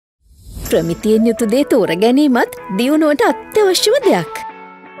ප්‍රමිතියෙන් යුතු දේ තෝර ගැනීමත් දියුණුවට අත්‍යවශ්‍යම දෙයක්.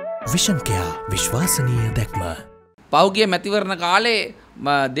 විෂන් කෙයා විශ්වාසනීය දැක්ම. පෞගිය මැතිවරණ කාලේ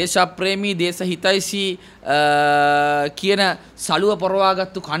දේශප්‍රේමී දේශහිතයිසී කියන සලුව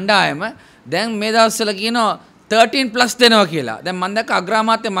පොරවාගත්තු කණ්ඩායම දැන් මේ දවස්වල කියනවා 13+ දෙනවා කියලා. දැන් මම දැක්ක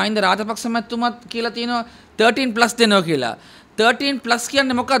අග්‍රාමාත්‍ය මහින්ද රාජපක්ෂ මැතිතුමත් කියලා තියෙනවා 13+ දෙනවා කියලා. 13+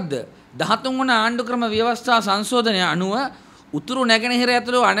 කියන්නේ මොකද්ද? 13 වන ආණ්ඩුක්‍රම ව්‍යවස්ථා සංශෝධනය අනුව උතුරු නැගෙනහිර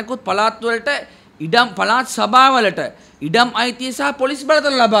ඇතුළු අනෙකුත් පළාත් වලට ඉඩම් පළාත් සභාවලට ඉඩම් අයිතිය සහ පොලිස්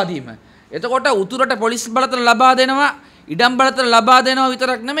බලතල ලබා දීම. එතකොට උතුරට පොලිස් බලතල ලබා දෙනවා, ඉඩම් බලතල ලබා දෙනවා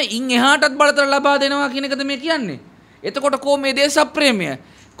විතරක් නෙමෙයි ඉන් එහාටත් බලතල ලබා දෙනවා කියන එකද මේ කියන්නේ. එතකොට කො මේ දේශප්‍රේමය?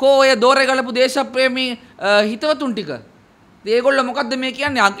 කො ඔය දෝරේ ගලපු දේශප්‍රේමී හිතවතුන් ටික? ඒගොල්ලෝ මොකද්ද මේ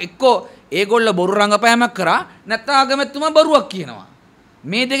කියන්නේ? එක්කෝ ඒගොල්ලෝ බොරු රංගපෑමක් කරා නැත්නම් ආගමැතිතුමා බොරුවක් කියනවා.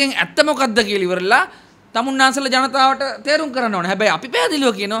 මේ දෙකෙන් ඇත්ත මොකද්ද කියලා ඉවරලා තමුන්නාසල ජනතාවට තේරුම් කරන්න ඕනේ. හැබැයි අපි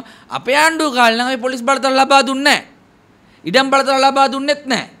පැහැදිලිව කියනවා අපේ ආණ්ඩුව කාලේ නම් අපි පොලිස් බලතල ලබා දුන්නේ නැහැ. ඉඩම් බලතල ලබා දුන්නෙත්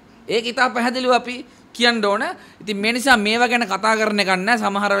නැහැ. ඒක ඉතා පැහැදිලිව අපි කියන්න ඕන. ඉතින් මේ නිසා මේවා ගැන කතා කරන එකක් නැහැ.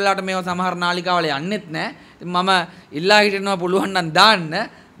 සමහර වෙලාවට මේවා සමහර නාලිකාවල යන්නෙත් නැහැ. ඉතින් මම ඉල්ලා හිටිනවා පුළුවන් නම් දාන්න.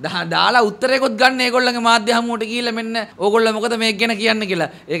 දාලා උත්තරයකොත් ගන්න ඒගොල්ලන්ගේ මාධ්‍ය හමුවට ගිහිල්ලා මෙන්න ඕගොල්ලෝ මොකද මේක ගැන කියන්නේ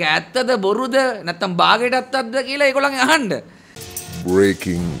කියලා. ඒක ඇත්තද බොරුද නැත්නම් බාගෙට ඇත්තද කියලා ඒගොල්ලන්ගෙන් අහන්න.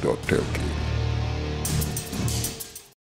 Breaking.lk